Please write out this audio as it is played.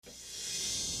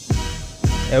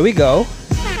There we go.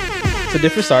 It's a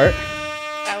different start.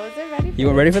 I wasn't ready for You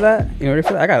weren't ready for that? You weren't ready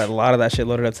for that? I got a lot of that shit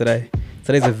loaded up today.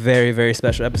 Today's a very, very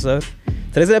special episode.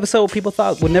 Today's an episode people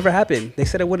thought would never happen. They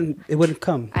said it wouldn't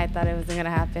come. I thought it wasn't gonna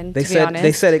happen. They to be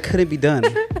honest. said it couldn't be done.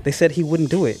 They said he wouldn't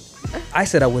do it. I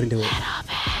said I wouldn't do it.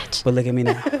 But look at me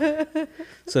now.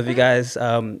 So if you guys,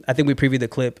 I think we previewed the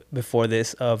clip before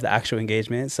this of the actual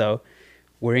engagement. So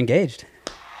we're engaged.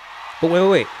 But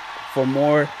wait. For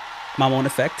more Mamon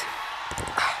effect.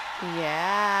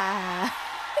 Yeah.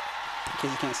 In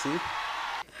case you can't see,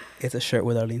 it's a shirt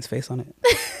with Arlene's face on it.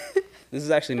 This is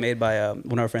actually made by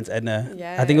one of our friends, Edna.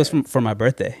 Yeah. I think it was for my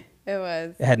birthday. It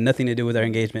was. It had nothing to do with our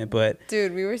engagement, but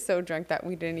Dude, we were so drunk that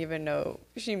we didn't even know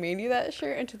she made you that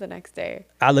shirt until the next day.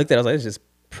 I looked at it, I was like, it's just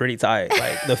pretty tight.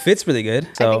 Like, the fit's really good.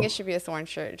 So, I think it should be a sworn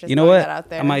shirt. Just you know throwing what? That out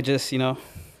there. I might just, I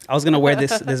was going to wear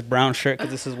this brown shirt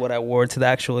because this is what I wore to the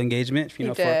actual engagement, You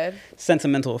for did.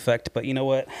 sentimental effect. But you know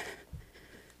what?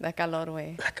 La calor,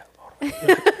 güey.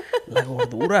 La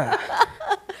gordura.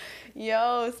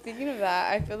 Yo, speaking of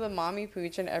that, I feel the mommy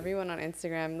pooch and everyone on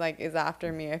Instagram is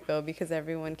after me. I feel because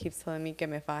everyone keeps telling me que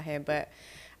me faje, but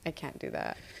I can't do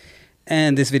that.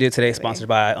 And this video today is sponsored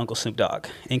by Uncle Snoop Dogg.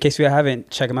 In case you haven't,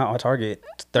 check him out on Target.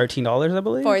 It's $13, I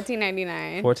believe.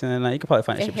 $14.99. $14.99. You can probably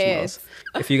find it It shipped somewhere else. hits.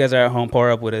 If you guys are at home, pour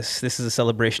up with us. This is a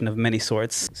celebration of many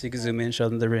sorts. So you can zoom in, show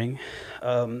them the ring.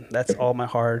 That's all my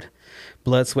hard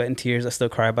blood, sweat, and tears. I still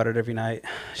cry about it every night.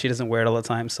 She doesn't wear it all the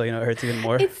time, so it hurts even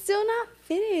more. It's still not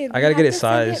fitted. I gotta get it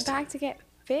Send sized. it back to get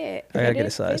fit. I gotta get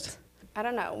it Fitted? sized. Fit? I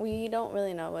don't know. We don't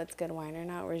really know what's good wine or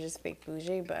not. We're just big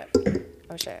bougie, but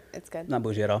oh shit, it's good. Not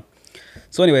bougie at all.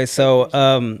 So anyway, so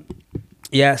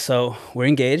we're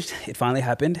engaged. It finally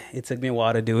happened. It took me a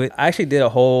while to do it. I actually did a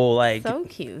whole So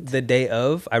cute. the day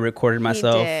of. I recorded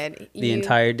myself did. the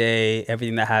entire day,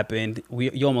 everything that happened.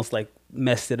 You almost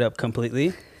messed it up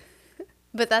completely.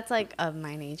 But that's of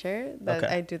my nature. That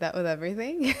Okay. I do that with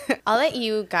everything. I'll let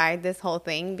you guide this whole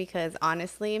thing because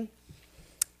honestly,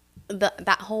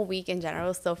 that whole week in general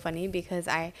was so funny because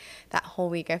that whole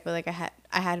week I feel like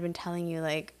I had been telling you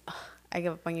 "Ugh, I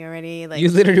give up on you already. You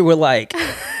literally were like,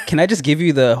 can I just give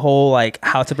you the whole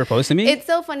how to propose to me? It's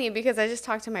so funny because I just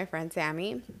talked to my friend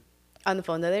Sammy on the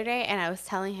phone the other day and I was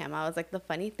telling him, I was like, the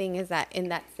funny thing is that in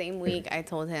that same week I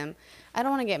told him I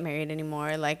don't want to get married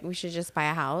anymore. We should just buy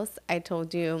a house. I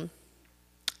told you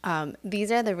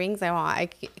these are the rings I want. I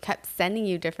kept sending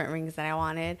you different rings that I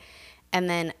wanted. And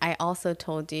then I also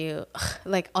told you,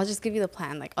 I'll just give you the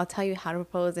plan. I'll tell you how to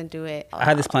propose and do it. I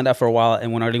had this planned out for a while,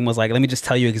 and when Arlene was like, let me just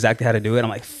tell you exactly how to do it, I'm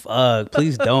like, fuck,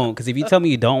 please don't. Because if you tell me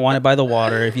you don't want it by the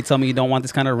water, if you tell me you don't want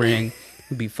this kind of ring,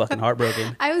 I'd be fucking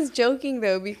heartbroken. I was joking,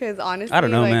 though, because honestly, I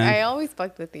don't know, man. I always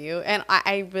fucked with you. And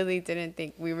I really didn't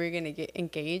think we were going to get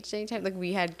engaged anytime.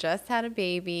 We had just had a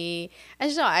baby. I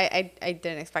just know I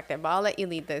didn't expect it. But I'll let you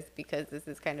lead this because this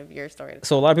is kind of your story.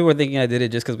 So a lot of people are thinking I did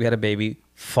it just because we had a baby.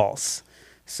 False.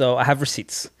 So I have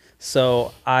receipts.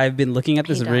 So I've been looking at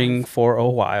this ring for a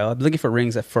while. I've been looking for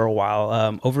rings for a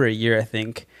while, over a year, I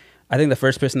think. I think the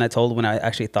first person I told when I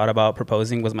actually thought about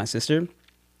proposing was my sister.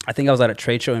 I think I was at a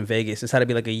trade show in Vegas. This had to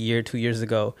be a year, 2 years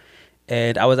ago.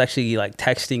 And I was actually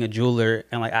texting a jeweler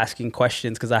and asking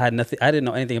questions because I didn't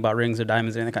know anything about rings or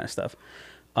diamonds or any kind of stuff.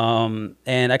 And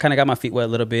I kind of got my feet wet a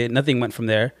little bit. Nothing went from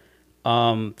there.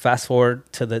 Fast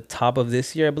forward to the top of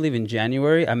this year, I believe in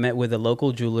January, I met with a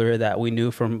local jeweler that we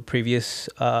knew from previous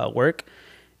work.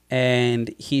 And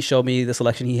he showed me the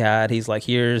selection he had. He's like,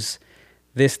 here's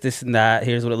this, and that.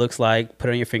 Here's what it looks like.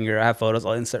 Put it on your finger. I have photos.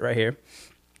 I'll insert right here.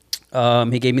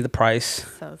 He gave me the price.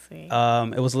 So sweet.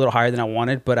 It was a little higher than I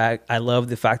wanted, but I love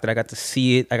the fact that I got to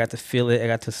see it. I got to feel it. I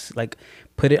got to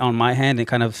put it on my hand and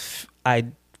kind of I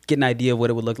get an idea of what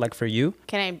it would look like for you.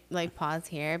 Can I pause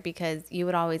here because you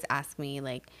would always ask me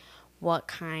what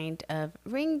kind of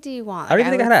ring do you want? I don't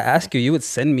even think I had to ask you. You would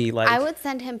send me I would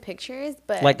send him pictures,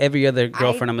 but every other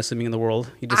girlfriend I'm assuming in the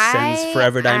world, he just sends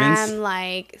forever diamonds.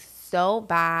 I'm so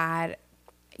bad.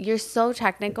 You're so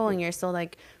technical and you're so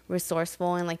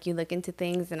resourceful and you look into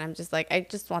things and I'm just I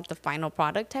just want the final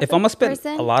product type. If I'm gonna spend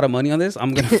a lot of money on this,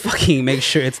 I'm gonna fucking make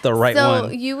sure it's the right one. So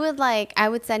you would I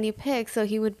would send you pics. So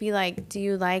he would be like, do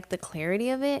you like the clarity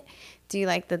of it? Do you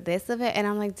like the this of it? And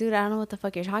I'm like, dude, I don't know what the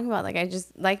fuck you're talking about. I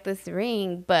just like this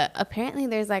ring. But apparently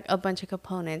there's a bunch of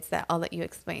components that I'll let you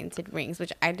explain to rings,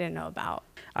 which I didn't know about.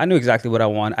 I knew exactly what I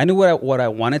want. I knew what I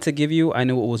wanted to give you. I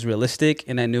knew what was realistic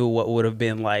and I knew what would have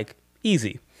been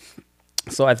easy.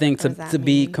 So I think to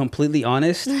be completely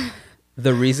honest,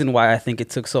 the reason why I think it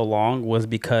took so long was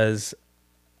because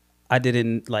I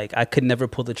could never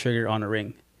pull the trigger on a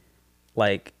ring.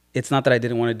 It's not that I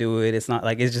didn't want to do it. It's not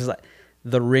it's just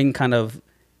the ring kind of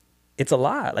it's a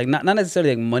lot. Like not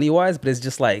necessarily like money wise, but it's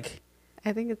just like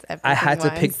I think it's I had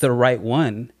to pick the right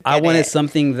one. I Get wanted it.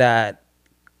 something that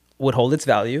would hold its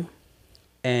value,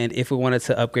 and if we wanted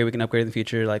to upgrade, we can upgrade in the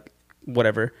future, like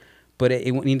whatever. But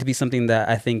it would need to be something that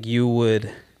I think you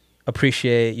would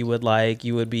appreciate, you would like,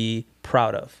 you would be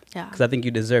proud of. Yeah. Because I think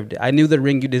you deserved it. I knew the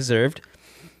ring you deserved,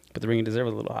 but the ring you deserved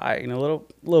was a little high, you know, a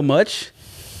little much,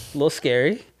 a little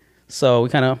scary. So we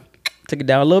kind of took it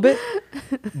down a little bit.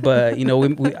 But you know,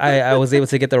 I was able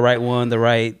to get the right one, the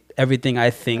right everything. I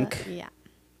think. Yeah.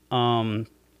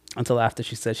 Until after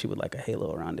she said she would like a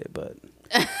halo around it, but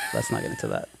let's not get into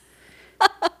that.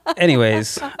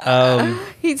 Anyways,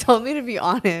 He told me to be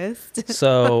honest.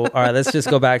 so all right, let's just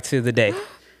go back to the day.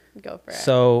 Go for it.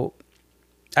 So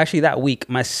actually that week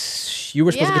you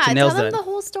were supposed to get your nails tell them done. the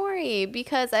whole story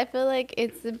because I feel like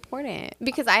it's important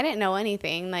because I didn't know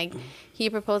anything. Like he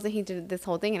proposed and he did this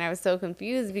whole thing and I was so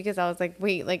confused because I was like,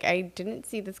 wait, like I didn't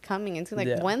see this coming into like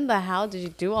Yeah. when the hell did you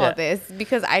do all Yeah. this?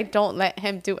 Because I don't let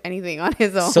him do anything on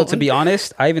his own. So to be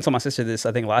honest, I even told my sister this,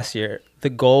 I think last year. The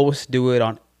goal was to do it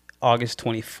on August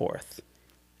 24th.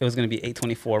 It was going to be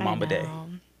 8/24 Mamba Day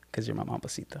because you're my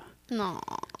mambacita. No.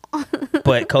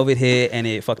 But COVID hit and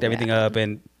it fucked everything up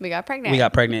and We got pregnant. we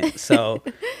got pregnant. So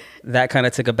that kind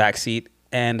of took a backseat.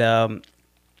 And,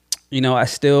 you know, I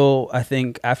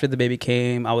think after the baby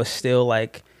came, I was still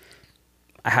like,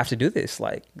 I have to do this.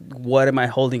 Like, what am I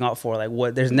holding out for?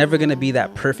 Like, there's never going to be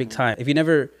that perfect time. If you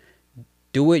never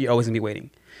do it, you're always going to be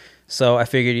waiting. So I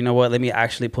figured, you know what, let me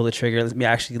actually pull the trigger. Let me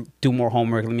actually do more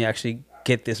homework. Let me actually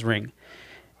get this ring.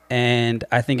 And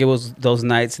I think it was those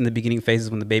nights in the beginning phases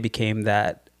when the baby came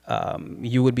that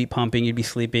you would be pumping, you'd be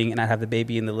sleeping, and I'd have the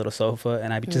baby in the little sofa,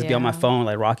 and I'd just be on my phone,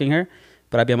 like rocking her.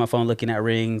 But I'd be on my phone looking at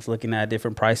rings, looking at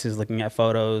different prices, looking at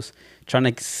photos, trying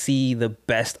to see the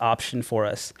best option for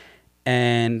us.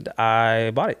 And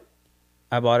I bought it.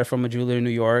 I bought it from a jeweler in New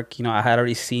York. You know, I had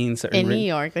already seen certain in New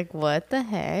York. Like, what the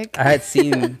heck? I had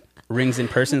seen rings in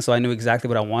person, so I knew exactly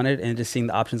what I wanted, and just seeing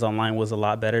the options online was a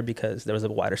lot better because there was a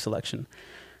wider selection.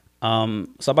 So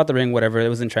I bought the ring, whatever. It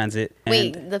was in transit.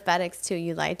 Wait, the FedEx too.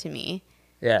 You lied to me.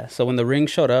 Yeah. So when the ring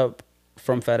showed up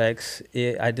from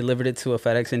FedEx, I delivered it to a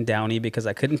FedEx in Downey because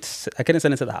I couldn't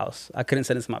send it to the house. I couldn't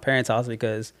send it to my parents' house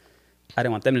because I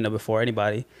didn't want them to know before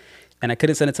anybody. And I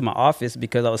couldn't send it to my office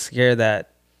because I was scared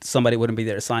that somebody wouldn't be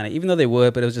there to sign it, even though they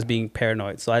would, but it was just being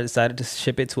paranoid. So I decided to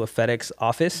ship it to a FedEx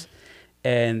office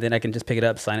and then I can just pick it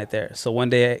up, sign it there. So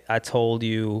one day I told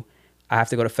you I have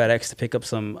to go to FedEx to pick up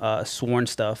some sworn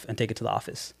stuff and take it to the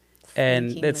office.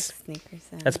 And that's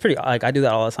pretty, like, I do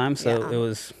that all the time. So it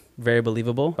was very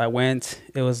believable. I went,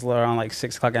 it was around like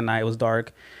 6 o'clock at night. It was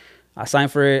dark. I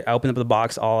signed for it. I opened up the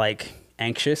box all like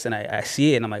anxious and I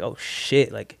see it and I'm like, oh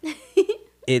shit, like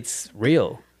it's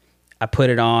real. I put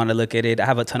it on, I look at it. I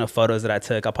have a ton of photos that I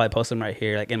took. I'll probably post them right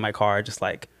here, like in my car, just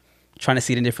like trying to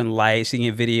see it in different lights, seeing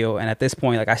a video. And at this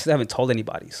point, like I still haven't told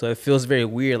anybody. So it feels very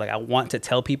weird. Like I want to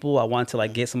tell people, I want to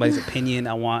like get somebody's opinion.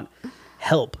 I want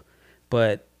help,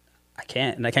 but I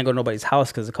can't. And I can't go to nobody's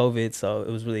house because of COVID. So it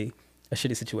was really a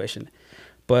shitty situation.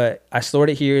 But I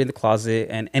stored it here in the closet.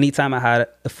 And anytime I had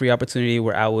a free opportunity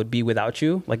where I would be without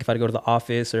you, like if I had to go to the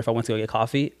office or if I went to go get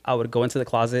coffee, I would go into the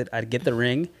closet. I'd get the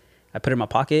ring. I'd put it in my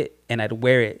pocket and I'd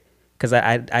wear it because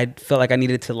I felt like I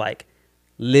needed to like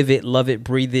live it, love it,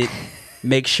 breathe it,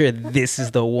 make sure this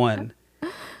is the one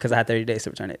because I had 30 days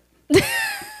to return it.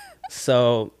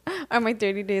 So are my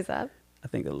 30 days up? I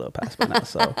think they're a little past by now,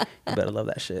 so you better love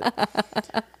that shit.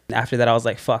 And after that, I was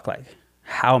like, fuck, like,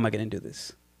 how am I going to do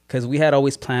this? Because we had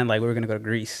always planned, like, we were going to go to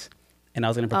Greece, and I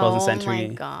was going to propose in Santorini. Oh,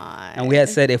 my God. And we had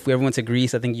said if we ever went to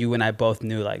Greece, I think you and I both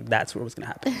knew, like, that's what was going to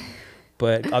happen.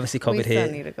 But obviously, COVID hit. We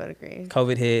still need to go to Greece.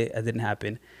 COVID hit. It didn't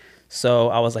happen. So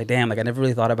I was like, damn, like, I never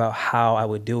really thought about how I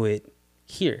would do it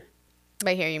here.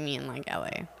 By here, you mean, like,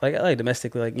 LA? Like, LA,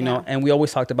 domestically, like, you know, and we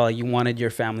always talked about, like, you wanted your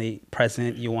family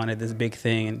present. You wanted this big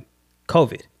thing, and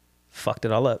COVID fucked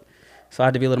it all up. So I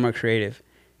had to be a little more creative.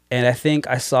 And I think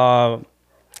I saw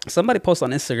somebody post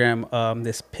on Instagram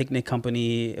this picnic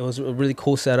company. It was a really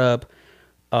cool setup.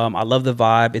 I love the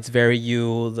vibe. It's very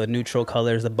you, the neutral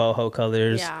colors, the boho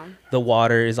colors. Yeah. The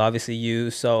water is obviously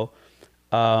you. So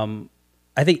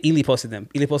I think Ely posted them.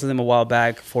 Ely posted them a while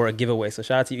back for a giveaway. So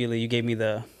shout out to you, Ely. You gave me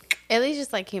the... Illy's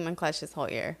just like human clutch this whole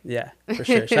year. Yeah, for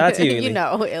sure. Shout out to you, Illy. You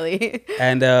know, Illy.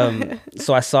 And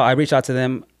so I reached out to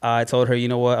them. I told her, you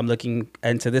know what, I'm looking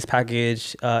into this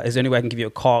package. Is there any way I can give you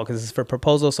a call? Because it's for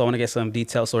proposal, so I want to get some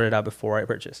details sorted out before I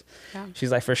purchase. Yeah.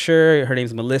 She's like, for sure. Her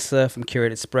name's Melissa from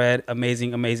Curated Spread.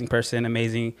 Amazing, amazing person.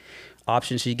 Amazing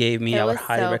option she gave me. I would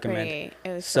highly recommend. Pretty.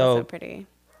 It was so pretty.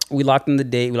 We locked in the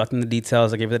date. We locked in the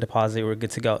details. I gave her the deposit. We were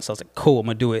good to go. So I was like, cool, I'm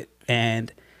going to do it. And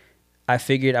I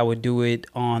figured I would do it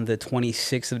on the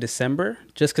 26th of December,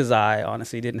 just because I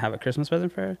honestly didn't have a Christmas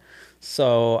present for her.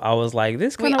 So I was like,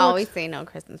 this kind We of always say no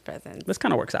Christmas presents. this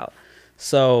kind of works out.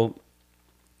 So,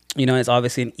 it's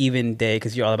obviously an even day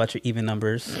because you're all about your even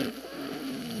numbers.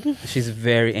 She's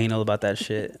very anal about that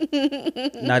shit.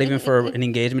 Not even for an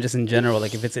engagement, just in general.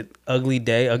 Like if it's an ugly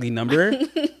day, ugly number,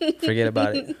 forget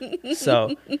about it.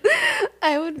 So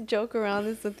I would joke around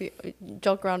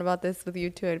about this with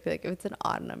you too. I'd be like, if it's an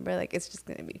odd number, like it's just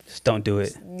gonna be. Just don't do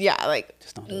it. Yeah, like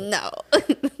just don't do it. No.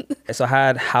 So I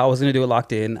had how I was gonna do it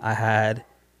locked in. I had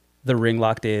the ring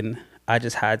locked in. I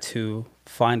just had to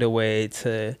find a way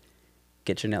to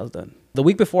get your nails done. The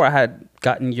week before, I had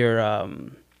gotten your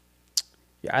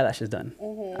eyelashes done.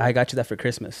 Mm-hmm. I got you that for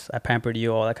Christmas. I pampered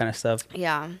you, all that kind of stuff.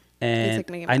 Yeah. And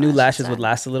I knew lashes would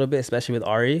last a little bit, especially with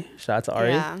Ari. Shout out to Ari.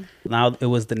 Yeah. Now it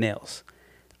was the nails.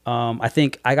 I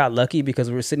think I got lucky because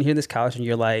we were sitting here on this couch and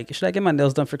you're like, should I get my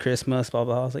nails done for Christmas? Blah,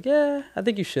 blah. I was like, yeah, I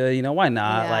think you should. Why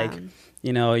not? Yeah. Like,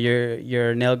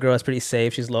 your nail girl is pretty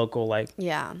safe. She's local. Like,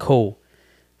 yeah, cool.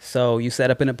 So you set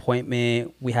up an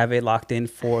appointment. We have it locked in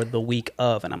for the week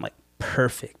of. And I'm like,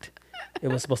 perfect. It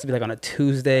was supposed to be like on a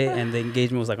Tuesday and the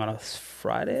engagement was like on a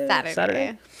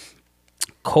Saturday.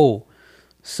 Cool.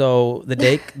 So the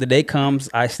day comes,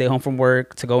 I stay home from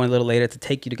work to go in a little later to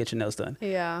take you to get your nails done.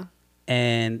 Yeah.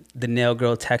 And the nail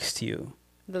girl texts you,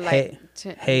 hey,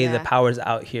 the power's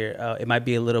out here. It might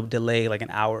be a little delay, like an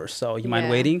hour or so. You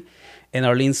mind waiting? And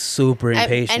Arlene's super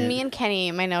impatient. And me and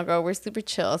Kenny, my nail girl, we're super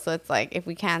chill. So it's like if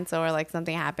we cancel or like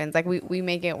something happens, like we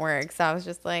make it work. So I was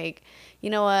just like, you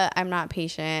know what? I'm not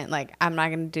patient. Like I'm not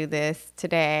gonna do this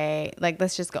today. Like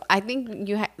let's just go. I think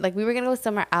we were gonna go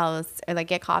somewhere else or like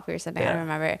get coffee or something. Yeah. I don't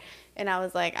remember. And I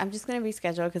was like, I'm just gonna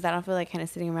reschedule because I don't feel like kind of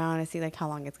sitting around and see like how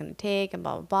long it's gonna take and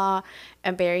blah blah blah.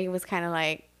 And Barry was kind of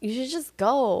like, you should just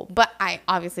go. But I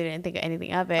obviously didn't think of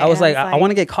anything of it. I was like, I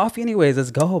want to get coffee anyways. Let's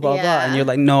go, blah, blah. And you're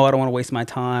like, no, I don't want to waste my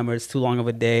time or it's too long of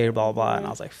a day or blah, blah, blah. And I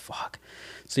was like, fuck.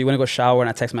 So you want to go shower and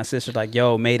I text my sister like,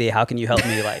 yo, Mayday, how can you help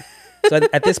me? Like, so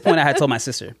at this point I had told my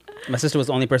sister. My sister was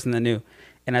the only person that knew.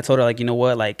 And I told her like, you know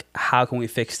what? Like, how can we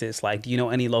fix this? Like, do you know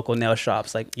any local nail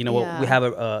shops? Like, what? We have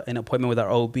an appointment with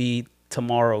our OB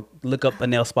tomorrow. Look up a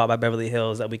nail spot by Beverly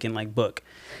Hills that we can like book.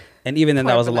 And even then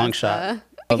that was a long shot.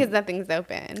 Because nothing's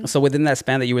open. So within that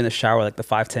span that you were in the shower, like the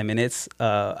 5-10 minutes,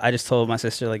 I just told my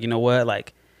sister, like, you know what?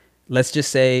 Like, let's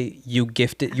just say you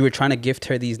were trying to gift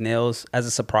her these nails as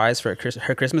a surprise for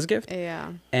her Christmas gift.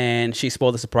 Yeah. And she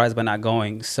spoiled the surprise by not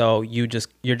going. So you're just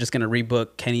going to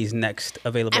rebook Kenny's next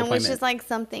available appointment. Which is like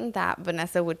something that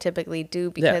Vanessa would typically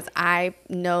do because I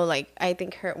know, like, I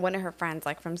think one of her friends,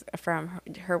 like from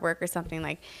her work or something,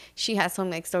 like she has so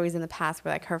many like stories in the past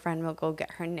where like her friend will go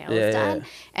get her nails done. Yeah.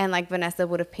 And like Vanessa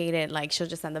would have paid it, like she'll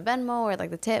just send the Venmo or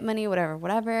like the tip money,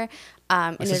 whatever.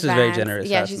 My sister's very generous.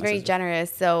 Yeah, she's very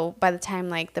generous. So by the time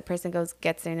like the person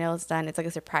gets their nails done, it's like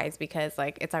a surprise because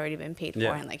like it's already been paid for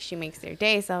and like she makes their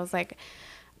day. So I was like,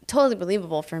 totally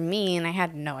believable for me, and I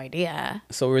had no idea.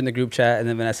 So we're in the group chat, and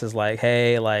then Vanessa's like,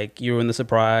 "Hey, like you ruined the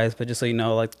surprise, but just so you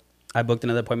know, like I booked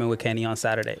another appointment with Kenny on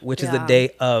Saturday, which is the day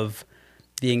of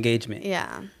the engagement."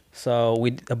 Yeah. So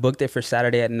we booked it for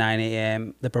Saturday at 9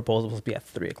 a.m. The proposal was supposed to be at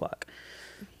 3 o'clock.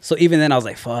 So even then I was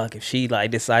like, fuck, if she like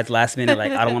decides last minute,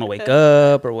 like I don't want to wake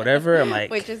up or whatever, I'm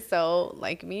like, which is so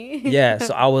like me. Yeah.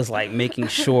 So I was like making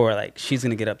sure like she's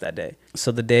going to get up that day.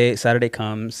 So Saturday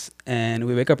comes and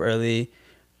we wake up early.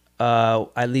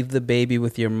 I leave the baby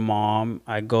with your mom.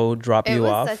 I go drop you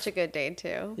off. It was such a good day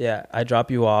too. Yeah. I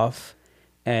drop you off.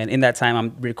 And in that time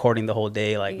I'm recording the whole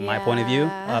day, like my point of view.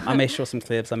 I may show some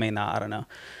clips. I may not. I don't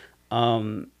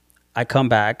know. I come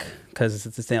back because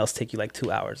the nails take you like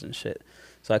 2 hours and shit.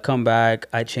 So I come back,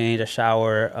 I change, I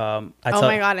shower. Oh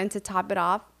my God. And to top it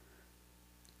off,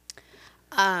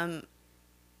 I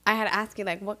had asked you,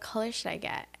 like, what color should I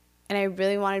get? And I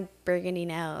really wanted burgundy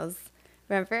nails.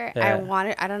 Remember? Yeah.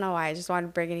 I don't know why, I just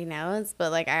wanted burgundy nails.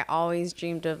 But, like, I always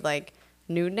dreamed of, like,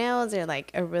 nude nails or,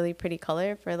 like, a really pretty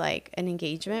color for, like, an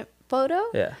engagement photo.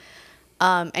 Yeah.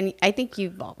 And I think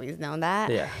you've always known that.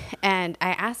 Yeah. And I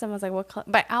asked him, I was like, what color?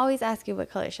 But I always ask you,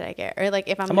 what color should I get? Or like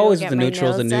if I'm always with the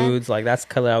neutrals and nudes, like that's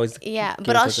color I always. Yeah,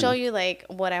 but I'll show you like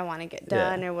what I want to get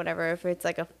done or whatever. If it's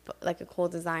like a cool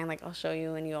design, like I'll show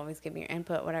you and you always give me your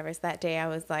input, whatever. So that day I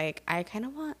was like, I kind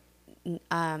of want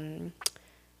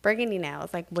burgundy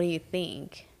nails. Like, what do you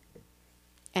think?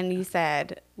 And you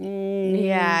said,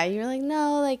 yeah. You were like,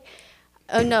 no, like.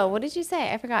 Oh no! What did you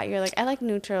say? I forgot. You're like, I like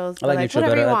neutrals. But like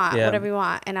whatever you want, whatever you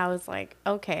want. And I was like,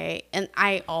 okay. And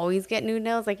I always get nude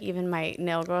nails. Like even my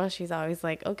nail girl, she's always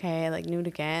like, okay, like nude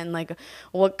again. Like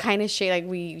what kind of shade? Like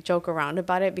we joke around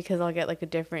about it because I'll get like a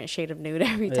different shade of nude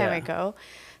every time I go.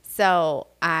 So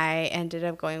I ended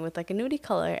up going with like a nudie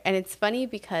color. And it's funny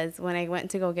because when I went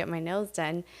to go get my nails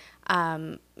done,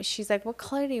 she's like, what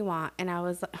color do you want? And I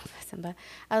was like, oh, Simba.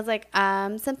 I was like,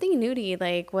 something nudie,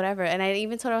 like whatever. And I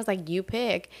even told her, I was like, you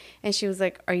pick. And she was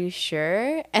like, are you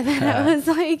sure? And then I was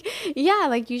like, yeah,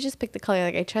 like you just pick the color.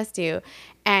 Like I trust you.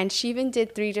 And she even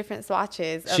did 3 different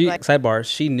swatches. Of like, sidebar,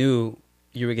 she knew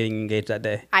you were getting engaged that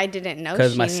day. I didn't know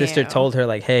because my sister told her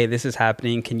like, hey, this is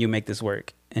happening. Can you make this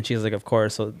work? And she was like, of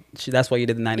course. So that's why you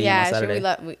did the 9 a.m. on Saturday.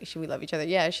 We love each other.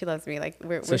 Yeah, she loves me. Like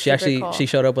so she actually cool. She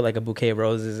showed up with like a bouquet of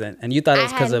roses, and you thought it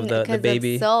was because of the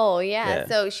baby. Yeah.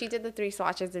 So she did the 3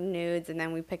 swatches of nudes, and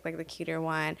then we picked like the cuter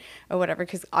one or whatever.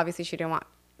 Because obviously she didn't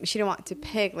want to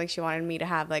pick, like she wanted me to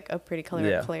have like a pretty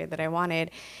color that I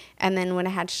wanted. And then when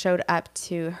I had showed up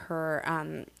to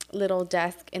her little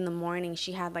desk in the morning,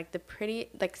 she had like the pretty,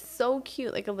 like so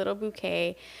cute, like a little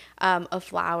bouquet of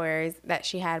flowers that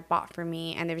she had bought for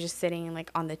me, and they were just sitting like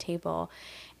on the table.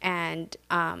 And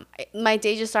my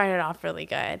day just started off really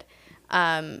good.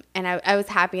 And I was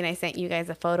happy, and I sent you guys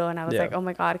a photo, and I was like, oh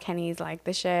my God, Kenny's like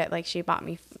the shit. Like she bought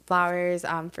me flowers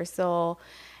for Soul.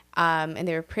 And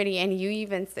they were pretty, and you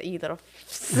even you little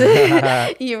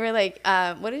you were like,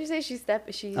 what did you say?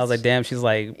 I was like, damn, she's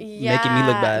like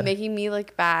making me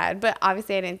look bad. But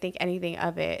obviously I didn't think anything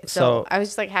of it, so I was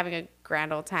just like having a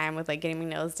grand old time with like getting my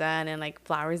nails done and like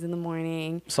flowers in the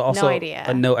morning. So also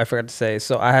a note I forgot to say,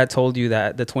 so I had told you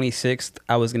that the 26th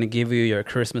I was going to give you your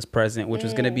Christmas present, which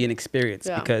was going to be an experience,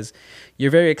 because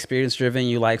you're very experience driven.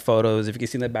 You like photos. If you can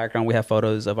see in the background, we have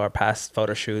photos of our past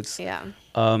photo shoots.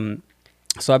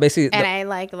 So I basically I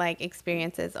like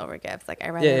experiences over gifts. Like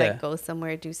I rather go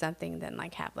somewhere, do something than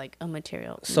like have like a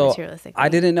materialistic thing. I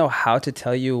didn't know how to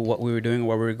tell you what we were doing,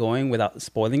 where we were going without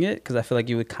spoiling it, because I feel like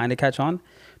you would kind of catch on.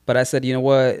 But I said, you know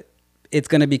what, it's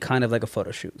gonna be kind of like a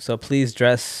photo shoot. So please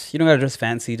dress. You don't gotta dress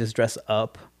fancy. Just dress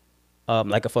up,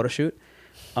 like a photo shoot.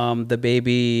 The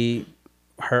baby,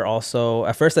 her also.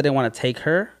 At first, I didn't want to take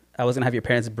her. I was gonna have your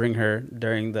parents bring her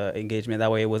during the engagement.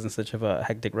 That way, it wasn't such of a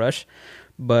hectic rush.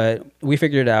 But we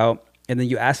figured it out, and then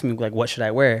you asked me like, what should I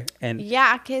wear? And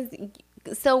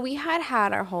so we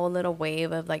had our whole little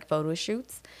wave of like photo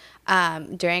shoots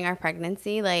during our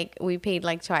pregnancy. Like we paid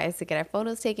like twice to get our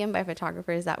photos taken by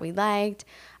photographers that we liked.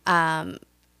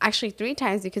 Actually 3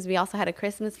 times, because we also had a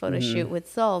Christmas photo shoot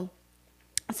with Soul.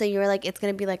 So you were like, it's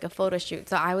going to be like a photo shoot.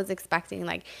 So I was expecting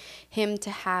like him to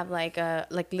have like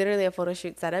literally a photo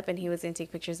shoot set up, and he was going to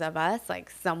take pictures of us like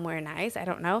somewhere nice. I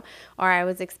don't know. Or I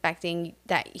was expecting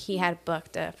that he had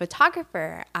booked a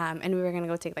photographer, and we were going to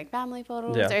go take like family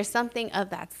photos or something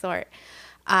of that sort.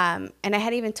 And I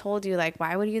had even told you, like,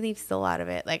 why would you leave Soul out of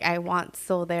it? Like, I want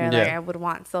Soul there. Like, I would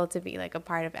want Soul to be, like, a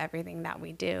part of everything that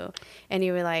we do. And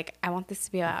you were like, I want this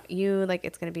to be about you. Like,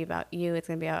 it's going to be about you. It's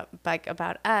going to be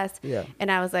about us. Yeah.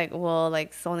 And I was like, well,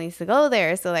 like, Soul needs to go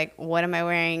there. So, like, what am I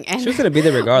wearing? And she was going to be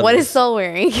there regardless. What is Soul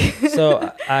wearing?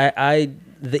 So,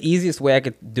 the easiest way I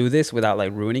could do this without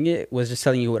like ruining it was just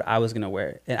telling you what I was gonna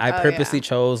wear, and I purposely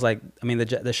chose like, I mean,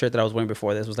 the shirt that I was wearing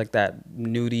before this was like that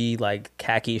nudie like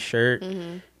khaki shirt,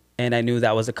 and I knew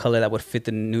that was a color that would fit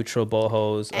the neutral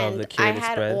bohos of the curated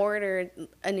spread. I had ordered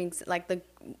like the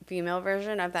female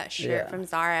version of that shirt from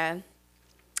Zara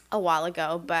a while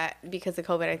ago, but because of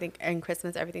COVID, I think, and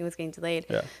Christmas, everything was getting delayed,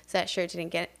 so that shirt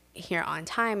didn't get here on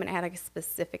time, and I had like a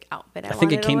specific outfit. I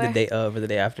think it came the day of or the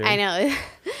day after. I know.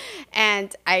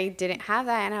 And I didn't have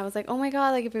that, and I was like, oh my God,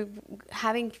 like if we're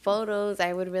having photos,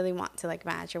 I would really want to like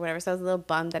match or whatever. So I was a little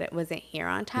bummed that it wasn't here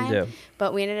on time.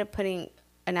 But we ended up putting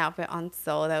an outfit on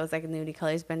Soul that was like nudie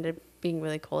colors, but ended up being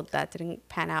really cold. That didn't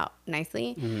pan out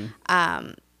nicely.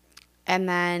 And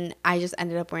then I just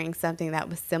ended up wearing something that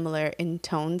was similar in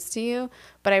tones to you,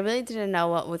 but I really didn't know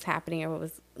what was happening or what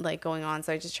was like going on.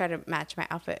 So I just tried to match my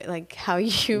outfit like how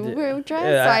you were dressed.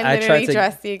 So I literally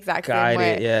dressed the exact same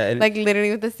way. And like literally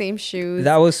with the same shoes.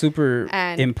 That was super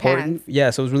important.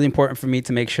 Pants. So it was really important for me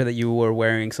to make sure that you were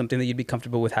wearing something that you'd be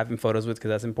comfortable with having photos with, because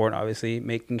that's important, obviously.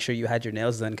 Making sure you had your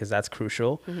nails done, because that's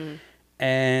crucial.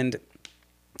 And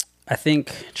I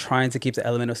think trying to keep the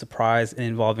element of surprise and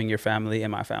involving your family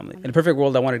and my family. In a perfect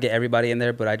world, I wanted to get everybody in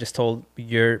there, but I just told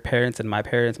your parents and my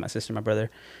parents, my sister, my brother,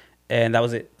 and that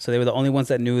was it. So they were the only ones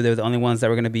that knew. They were the only ones that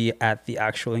were going to be at the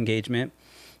actual engagement,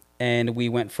 and we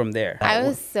went from there. I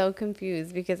was so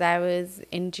confused because I was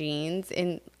in jeans,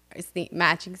 in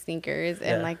matching sneakers,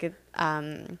 and like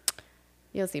a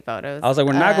you'll see photos. I was like,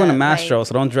 we're not going to Mastro,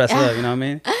 so don't dress up, you know what I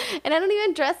mean? And I don't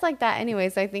even dress like that anyway.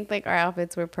 So I think like our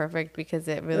outfits were perfect because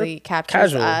it really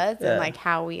captures us and like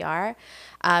how we are.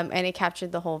 And it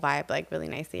captured the whole vibe like really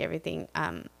nicely. Everything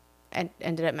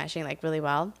ended up meshing like really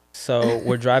well. So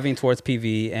we're driving towards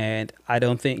PV, and I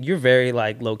don't think you're very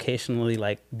like locationally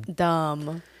like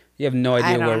dumb. You have no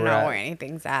idea where we're at. I don't know where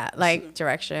anything's at. Like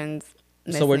directions.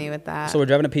 So we're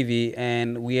driving to PV,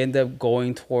 and we end up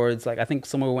going towards like I think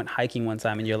somewhere we went hiking one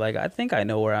time, and you're like, I think I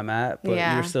know where I'm at, but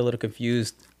you're still a little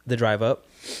confused the drive up.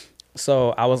 So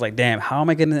I was like, damn, how am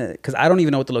I gonna? Because I don't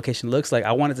even know what the location looks like.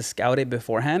 I wanted to scout it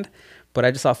beforehand, but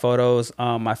I just saw photos.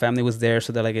 My family was there,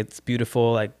 so they're like, it's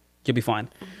beautiful. Like you'll be fine.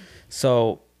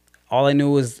 So all I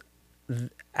knew was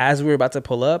as we were about to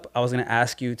pull up, I was gonna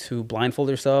ask you to blindfold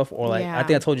yourself, or like I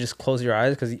think I told you just close your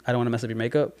eyes because I don't want to mess up your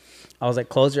makeup. I was like,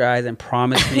 close your eyes and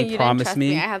promise me, you promise didn't trust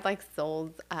me. I had like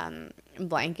Soul's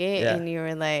blanket, and you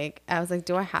were like, I was like,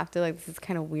 do I have to? Like, this is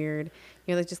kind of weird.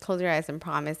 You're like, just close your eyes and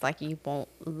promise, like, you won't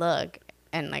look.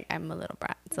 And like, I'm a little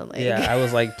brat, so like, I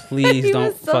was like, please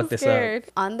don't fuck this up.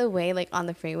 On the way, like on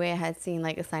the freeway, I had seen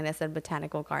like a sign that said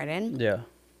Botanical Garden. Yeah.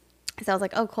 So I was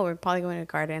like, oh, cool. We're probably going to a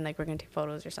garden. Like, we're gonna take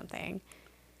photos or something.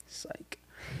 Psych.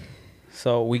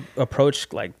 So we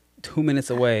approached like 2 minutes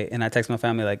away, and I text my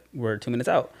family like, we're 2 minutes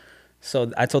out.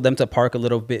 So I told them to park a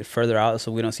little bit further out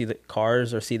so we don't see the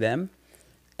cars or see them.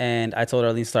 And I told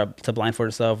Arlene to blindfold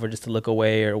herself or just to look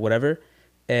away or whatever.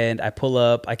 And I pull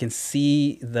up. I can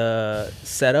see the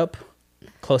setup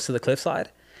close to the cliffside.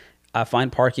 I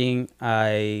find parking.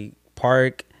 I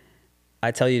park. I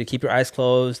tell you to keep your eyes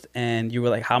closed. And you were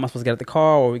like, how am I supposed to get out the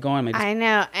car? Where are we going? I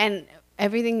know. And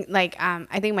everything, like,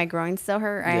 I think my groin still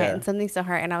hurt, right? And something still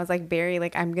hurt, and I was like, Barry,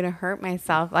 like, I'm gonna hurt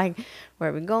myself. Like, where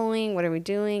are we going? What are we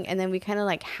doing? And then we kind of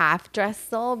like half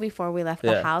dressed Soul before we left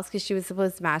the house because she was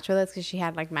supposed to match with us because she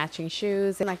had like matching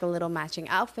shoes and like a little matching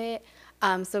outfit.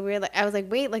 So we were like, I was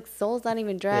like, wait, like Soul's not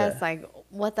even dressed. Like,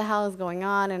 what the hell is going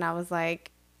on? And I was like,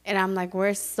 and I'm like,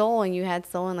 where's Soul? And you had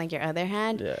Soul in like your other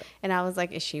hand. And I was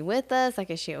like, is she with us?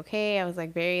 Like, is she okay? I was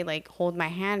like, Barry, like, hold my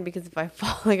hand because if I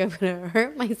fall, like, I'm going to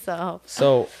hurt myself.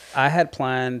 So I had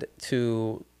planned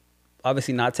to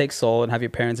obviously not take Soul and have your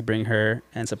parents bring her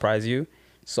and surprise you.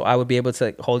 So I would be able to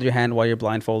like, hold your hand while you're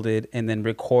blindfolded and then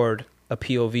record a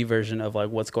POV version of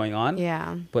like what's going on.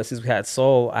 Yeah. But since we had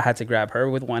Soul, I had to grab her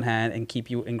with one hand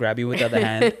and grab you with the other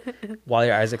hand while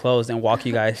your eyes are closed and walk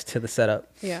you guys to the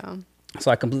setup. Yeah. So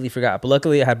I completely forgot. But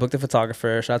luckily, I had booked a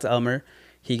photographer. Shout out to Elmer.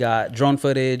 He got drone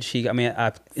footage.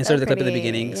 I inserted the clip at the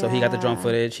beginning. So he got the drone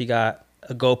footage. He got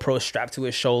a GoPro strapped to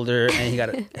his shoulder, and he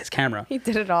got his camera. He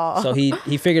did it all. So he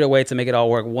figured a way to make it all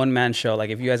work. One man show.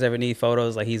 Like, if you guys ever need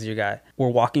photos, like, he's your guy. We're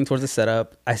walking towards the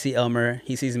setup. I see Elmer.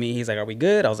 He sees me. He's like, are we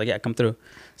good? I was like, yeah, come through.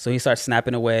 So he starts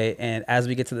snapping away. And as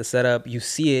we get to the setup, you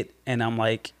see it. And I'm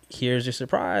like, here's your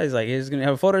surprise. Like, here's going to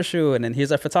have a photo shoot. And then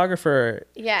here's our photographer.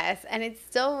 Yes. And it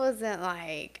still wasn't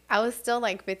like, I was still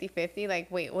like 50-50. Like,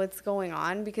 wait, what's going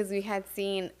on? Because we had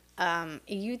seen a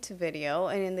YouTube video,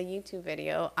 and in the YouTube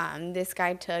video, this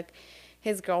guy took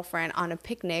his girlfriend on a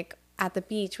picnic at the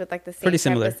beach with like the same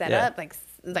type of setup,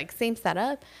 like same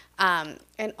setup.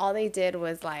 And all they did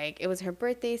was like, it was her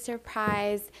birthday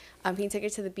surprise. He took her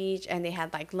to the beach, and they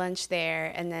had like lunch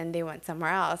there, and then they went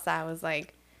somewhere else. So I was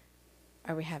like,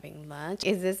 are we having lunch?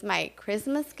 Is this my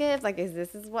Christmas gift? Like, is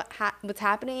this what's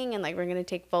happening? And like, we're gonna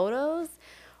take photos,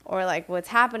 or like, what's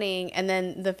happening? And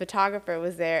then the photographer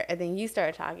was there, and then you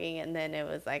started talking, and then it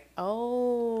was like,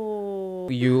 oh.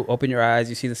 You open your eyes,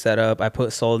 you see the setup. I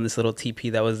put Soul in this little teepee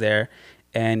that was there,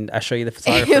 and I show you the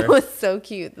photographer. It was so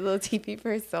cute. The little teepee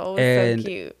for Soul was so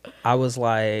cute. I was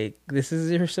like, this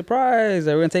is your surprise.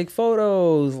 We're gonna take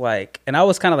photos. Like, and I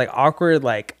was kind of like awkward.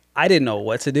 Like, I didn't know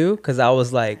what to do because I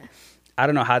was like, I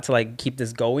don't know how to like keep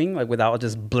this going, like without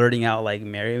just blurting out like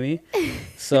marry me.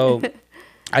 So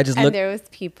I just looked. And there was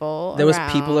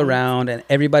people around, and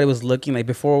everybody was looking. Like,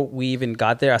 before we even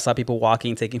got there, I saw people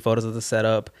walking, taking photos of the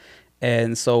setup.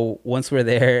 And so once we're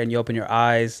there and you open your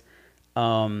eyes,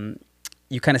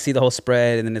 you kind of see the whole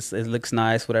spread, and then it looks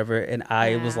nice, whatever. And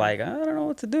I was like, I don't know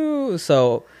what to do.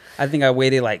 So I think I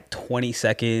waited like 20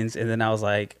 seconds, and then I was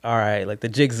like, all right, like the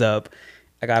jig's up.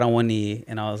 I got on one knee,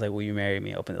 and I was like, will you marry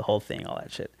me? Open the whole thing, all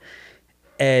that shit.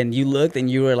 And you looked, and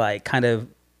you were like kind of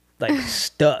like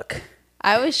stuck.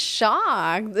 I was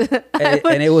shocked.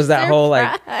 And it was that whole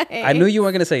like, I knew you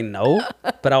weren't going to say no,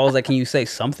 but I was like, can you say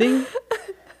something?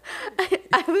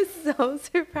 I was so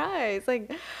surprised.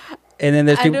 Like, and then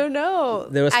there's people, I don't know.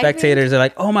 There were spectators that are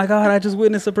like, oh my God, I just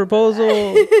witnessed a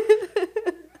proposal.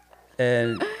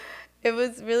 And it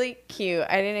was really cute.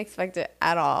 I didn't expect it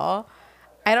at all.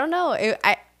 I don't know.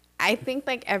 I think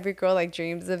like every girl like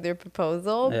dreams of their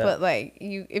proposal, but like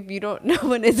if you don't know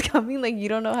when it's coming, like you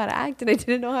don't know how to act, and I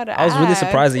didn't know how to act. I was really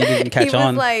surprised that you didn't catch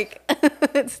on. He was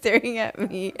like staring at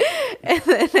me, and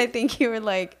then I think you were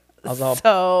like I was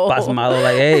all pasmado,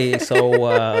 like, hey, so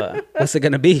what's it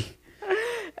gonna be?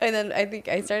 And then I think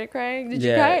I started crying. Did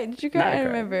you cry? Did you cry? I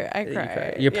remember I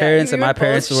cried. Your parents and my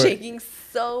parents were shaking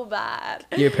so bad.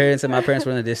 Your parents and my parents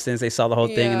were in the distance. They saw the whole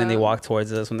thing, and then they walked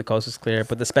towards us when the coast was clear.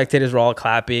 But the spectators were all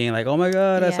clapping, like, "Oh my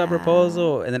God, that's our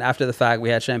proposal!" And then after the fact, we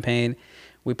had champagne.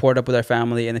 We poured up with our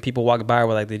family, and then people walked by.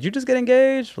 We're like, "Did you just get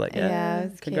engaged?" We're like, "Yeah,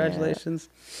 congratulations."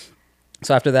 Cute.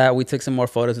 So after that, we took some more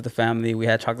photos with the family. We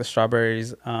had chocolate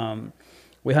strawberries.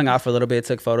 We hung out for a little bit,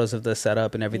 took photos of the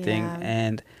setup and everything,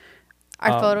 and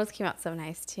our photos came out so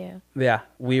nice too. Yeah,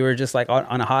 we were just like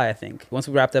on a high, I think. Once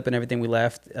we wrapped up and everything, we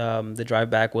left. The drive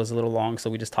back was a little long, so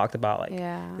we just talked about like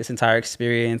this entire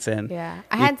experience. And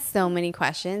I had so many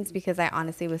questions because I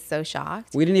honestly was so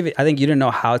shocked. We didn't even, I think you didn't know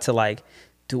how to like,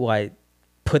 do I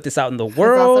put this out in the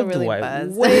world? Really do I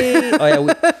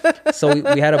wait? So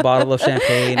we had a bottle of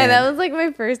champagne, and that was like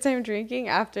my first time drinking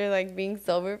after like being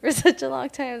sober for such a long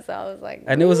time. So I was like,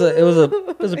 and it was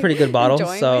a pretty good bottle.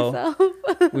 So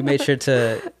we made sure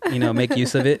to make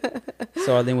use of it.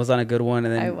 So Arlene was on a good one,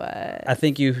 and then I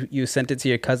think you sent it to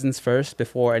your cousins first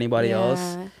before anybody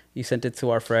else. You sent it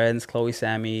to our friends, Chloe,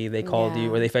 Sammy. They called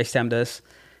you or they FaceTimed us,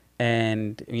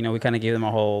 and we kind of gave them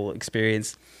our whole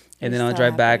experience. And then on the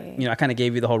drive back, I kind of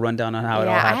gave you the whole rundown on how it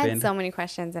all happened. I had so many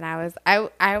questions, and I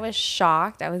was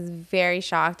shocked. I was very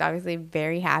shocked, obviously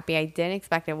very happy. I didn't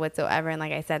expect it whatsoever. And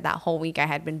like I said, that whole week I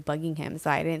had been bugging him,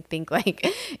 so I didn't think like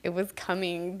it was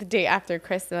coming the day after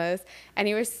Christmas. And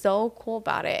he was so cool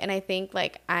about it. And I think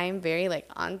like I'm very like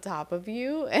on top of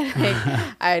you, and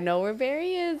like I know where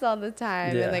Barry is all the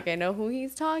time, and like I know who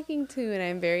he's talking to, and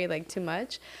I'm very like too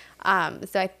much.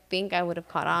 So I think I would have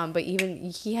caught on, but even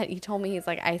he told me, he's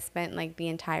like, I spent like the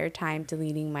entire time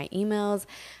deleting my emails.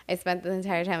 I spent the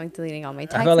entire time like deleting all my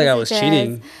text I felt like messages. I was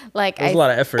cheating. Like it was a lot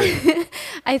of effort.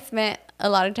 I spent a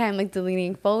lot of time like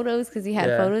deleting photos because you had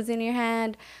photos in your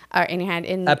hand or in your hand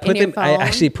in your phone. I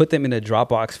actually put them in a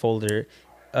Dropbox folder.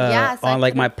 On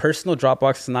like my personal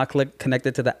Dropbox is not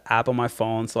connected to the app on my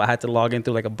phone, so I had to log in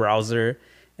through like a browser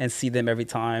and see them every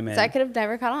time. And so I could have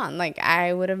never caught on. Like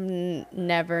I would have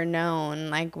never known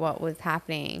like what was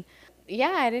happening.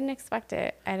 Yeah, I didn't expect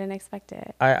it.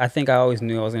 I think I always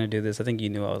knew I was going to do this. I think you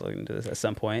knew I was going to do this at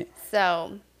some point.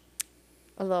 So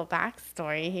a little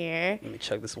backstory here. Let me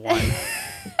chug this wine.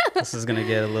 This is going to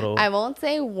get a little... I won't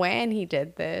say when he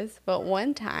did this, but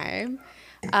one time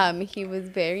he was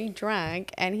very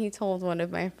drunk and he told one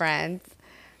of my friends,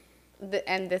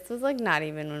 and this was like not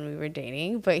even when we were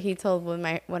dating, but he told one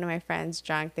of my friends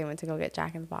drunk, they went to go get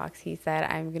Jack in the Box. He said,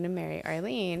 I'm gonna marry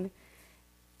Arlene.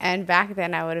 And back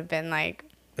then I would have been like,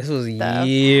 this was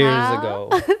years ago.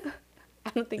 I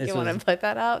don't think you want to put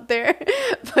that out there,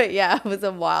 but yeah, it was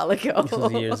a while ago. This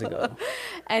was years ago.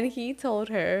 And he told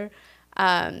her,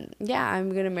 yeah,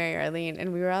 I'm gonna marry Arlene.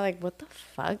 And we were all like, what the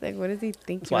fuck, like what is he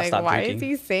thinking, like why is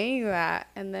he saying that?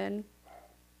 And then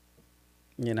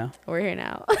we're here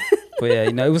now. But yeah,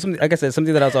 it was like I said,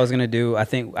 something that I was always gonna do. I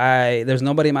think there's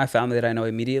nobody in my family that I know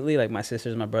immediately, like my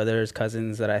sisters, my brothers,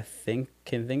 cousins, that I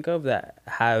can think of that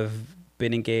have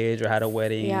been engaged or had a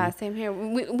wedding. Yeah, same here.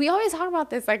 We always talk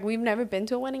about this, like we've never been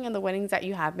to a wedding, and the weddings that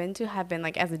you have been to have been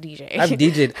like as a DJ. I've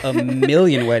DJed a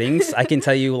million weddings. I can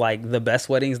tell you like the best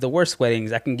weddings, the worst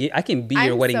weddings. I can be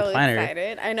your wedding planner. I'm so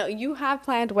excited. I know you have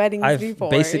planned weddings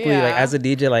before. Basically, like as a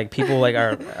DJ, like people like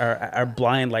are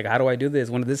blind. Like, how do I do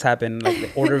this? When did this happen? Like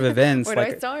the order of events. Where like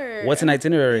do I start? What's an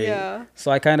itinerary? Yeah.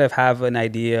 So I kind of have an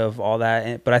idea of all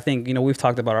that. But I think we've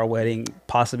talked about our wedding,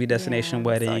 possibly destination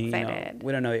wedding. So excited.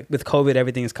 We don't know. With COVID,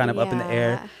 everything is kind of up in the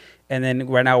air, and then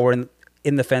right now we're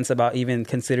in the fence about even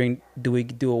considering, do we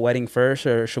do a wedding first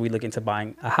or should we look into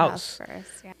buying a house first?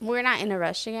 Yeah. We're not in a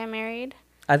rush to get married.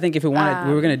 I think if we were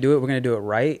gonna do it, we're gonna do it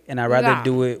right, and I'd rather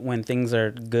do it when things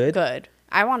are good.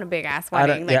 I want a big ass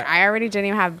wedding. I already didn't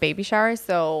even have a baby shower,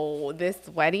 so this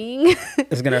wedding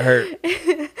is gonna hurt.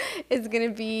 It's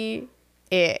gonna be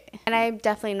it. And I'm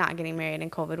definitely not getting married in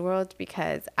COVID world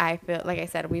because I feel like I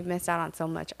said, we've missed out on so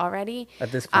much already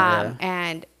at this point.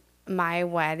 And my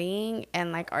wedding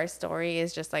and like our story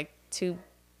is just like too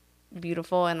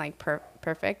beautiful and like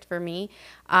perfect for me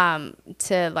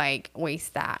to like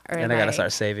waste that. And I gotta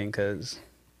start saving because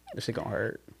this shit gonna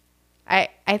hurt. I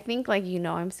think like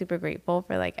I'm super grateful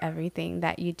for like everything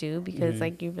that you do because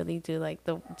like you really do like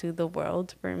do the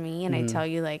world for me, and I tell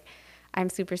you like I'm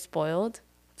super spoiled.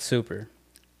 Super.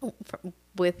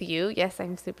 With you, yes,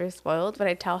 I'm super spoiled, but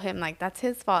I tell him like that's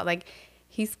his fault. Like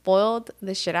he spoiled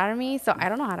the shit out of me, so I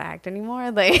don't know how to act anymore.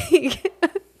 Like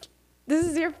this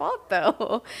is your fault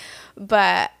though.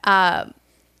 But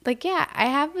like yeah, I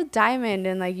have a diamond,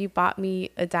 and like you bought me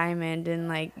a diamond, and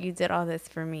like you did all this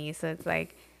for me, so it's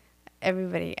like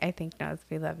everybody I think knows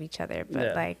we love each other,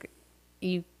 but like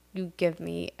you give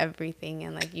me everything,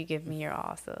 and like you give me your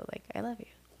all, so like I love you.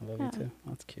 I love you too.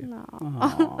 That's cute. No.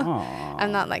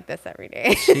 I'm not like this every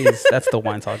day. Jeez, that's the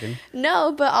wine talking.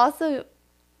 No, but also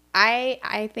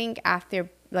I think after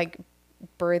like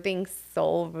birthing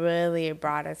Soul really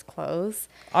brought us close.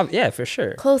 Yeah, for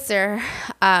sure. Closer.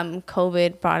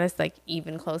 COVID brought us like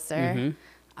even closer.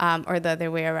 Or the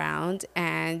other way around.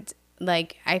 And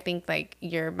like I think like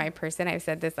you're my person. I've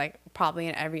said this like probably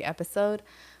in every episode.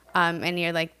 And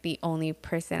you're like the only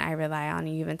person I rely on.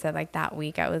 You even said like that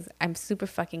week I'm super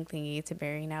fucking clingy to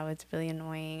Barry now. It's really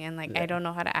annoying, and like I don't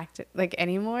know how to act like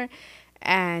anymore.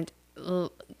 And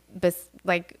but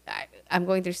like I'm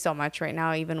going through so much right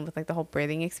now, even with like the whole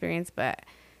birthing experience. But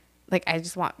like I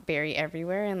just want Barry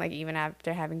everywhere, and like even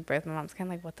after having birth, my mom's kind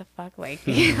of like, what the fuck, like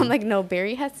I'm like, no,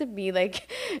 Barry has to be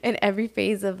like in every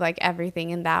phase of like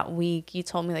everything. And that week you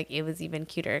told me like it was even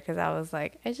cuter because I was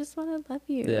like, I just want to love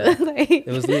you. Like,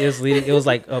 it was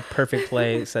like a perfect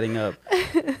play setting up.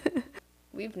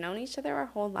 We've known each other our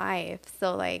whole life,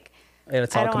 so like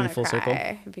it's all coming full circle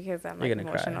because I'm like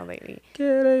emotional lately. No,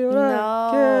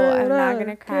 I'm not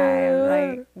gonna cry.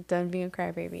 I'm like done being a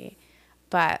crybaby,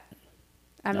 but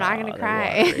I'm not gonna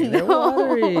cry. They're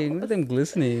watering. Look at them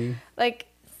glistening. Like,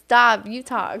 stop. You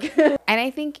talk. And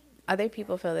I think other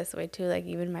people feel this way too. Like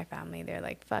even my family, they're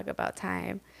like, "Fuck, about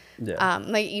time." Yeah.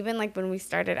 Like even like when we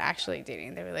started actually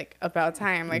dating, they were like, "About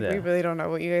time." Like we really don't know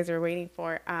what you guys are waiting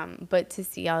for. But to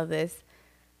see all this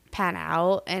pan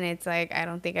out, and it's like I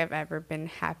don't think I've ever been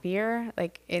happier.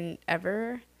 Like in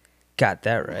ever. Got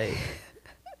that right.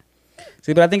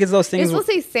 See, but I think it's those things. You're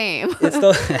supposed to say same. It's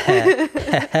those.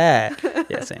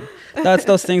 Yeah, same. No, it's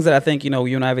those things that I think, you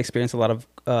and I have experienced a lot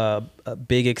of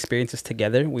big experiences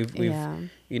together. We've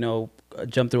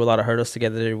jumped through a lot of hurdles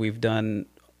together. We've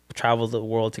traveled the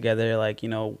world together. Like,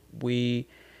 we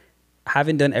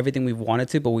haven't done everything we've wanted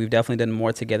to, but we've definitely done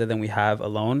more together than we have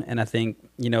alone. And I think,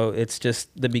 it's just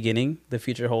the beginning. The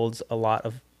future holds a lot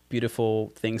of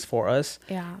beautiful things for us.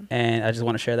 Yeah. And I just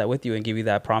want to share that with you and give you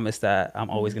that promise that I'm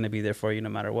always going to be there for you no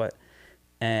matter what.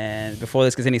 And before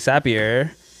this gets any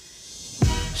sappier,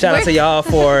 shout out to y'all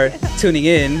for tuning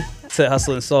in to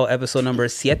Hustle and Soul episode number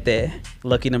 7,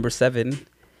 lucky number 7.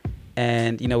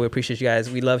 And, we appreciate you guys.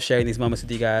 We love sharing these moments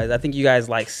with you guys. I think you guys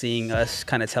like seeing us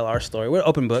kind of tell our story. We're an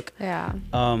open book. Yeah.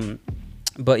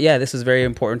 But yeah, this is very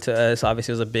important to us.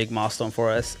 Obviously, it was a big milestone for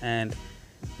us, and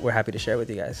we're happy to share with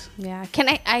you guys. Yeah.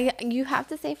 You have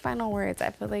to say final words.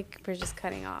 I feel like we're just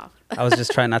cutting off. I was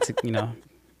just trying not to,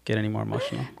 get any more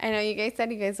emotional. I know you guys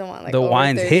said you guys don't want like the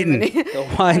wine's hitting.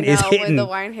 The wine is hitting. When the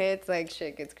wine hits, like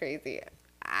shit gets crazy.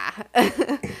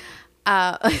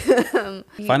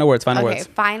 Final words. Okay,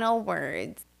 final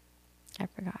words. I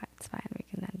forgot. It's fine. We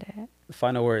can end it.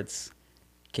 Final words.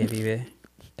 Que vive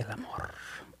el amor.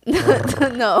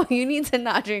 No, you need to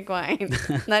not drink wine.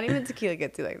 Not even tequila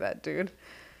gets you like that, dude.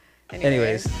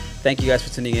 Anyways, thank you guys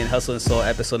for tuning in. Hustle and Soul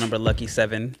episode number lucky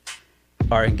 7.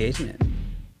 Our engagement.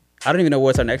 I don't even know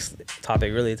what's our next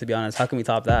topic, really, to be honest. How can we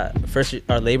top that? First,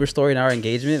 our labor story and our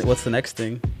engagement. What's the next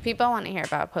thing? People want to hear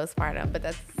about postpartum, but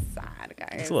that's sad,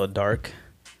 guys. It's a little dark.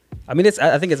 I mean,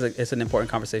 I think it's an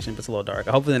important conversation, but it's a little dark.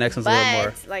 Hopefully the next one's a little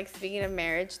more. Like, speaking of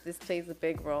marriage, this plays a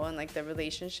big role in like the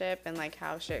relationship and like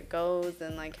how shit goes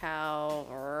and like how,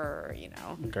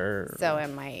 So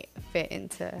it might fit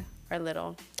into our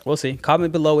little. We'll see.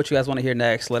 Comment below what you guys want to hear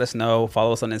next. Let us know.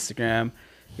 Follow us on Instagram.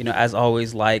 As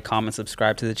always, like, comment,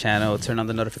 subscribe to the channel, turn on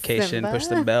the notification, push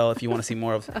the bell if you want to see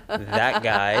more of that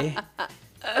guy.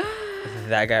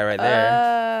 That guy right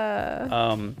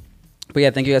there. But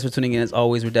yeah, thank you guys for tuning in. As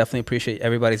always, we definitely appreciate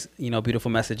everybody's, beautiful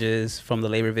messages from the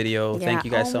labor video. Yeah. Thank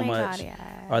you guys so much. God, yes.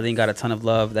 Arlene got a ton of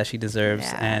love that she deserves.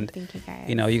 Yeah, and, thank you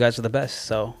guys. You guys are the best.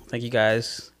 So thank you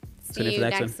guys. See you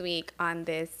next week on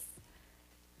this.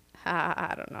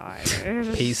 I don't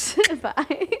know. Peace.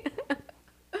 Bye.